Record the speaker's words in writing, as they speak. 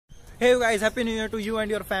Hey guys, happy new year to you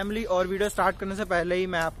and your family. और video start करने से पहले ही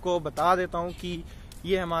मैं आपको बता देता हूँ कि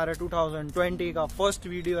ये हमारा 2020 का फर्स्ट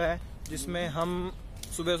वीडियो है जिसमें हम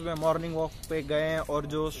सुबह सुबह मॉर्निंग वॉक पे गए हैं और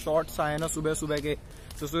जो शॉट्स आए ना सुबह सुबह के,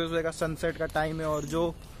 तो सुबह सुबह का सनसेट का टाइम है और जो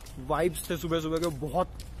वाइब्स थे सुबह सुबह के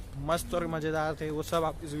बहुत मस्त और मज़ेदार थे, वो सब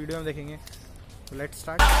आप इस वीडियो में देखेंगे। तो लेट्स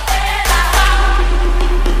स्टार्ट।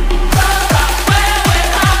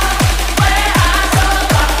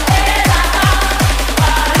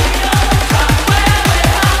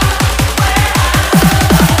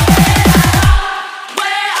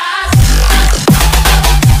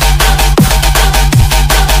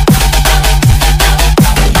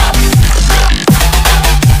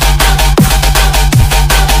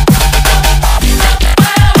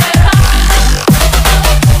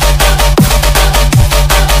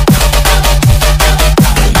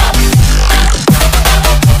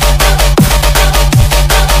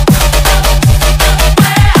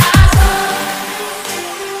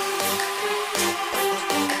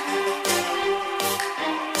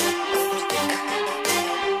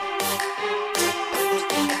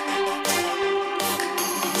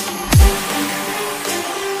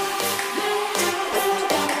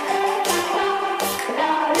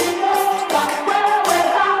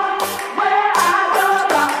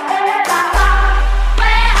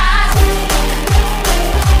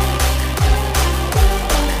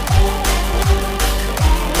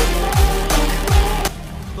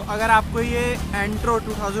 अगर आपको ये एंट्रो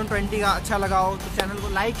 2020 का अच्छा लगा हो तो चैनल को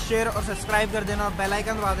लाइक, शेयर और सब्सक्राइब कर देना और बेल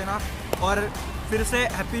आइकन दबा देना। और फिर से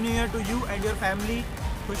happy new year to you and your family.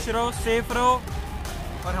 खुश रहो, सेफ रहो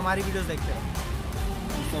और हमारी वीडियोस देखते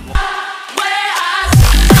रहो।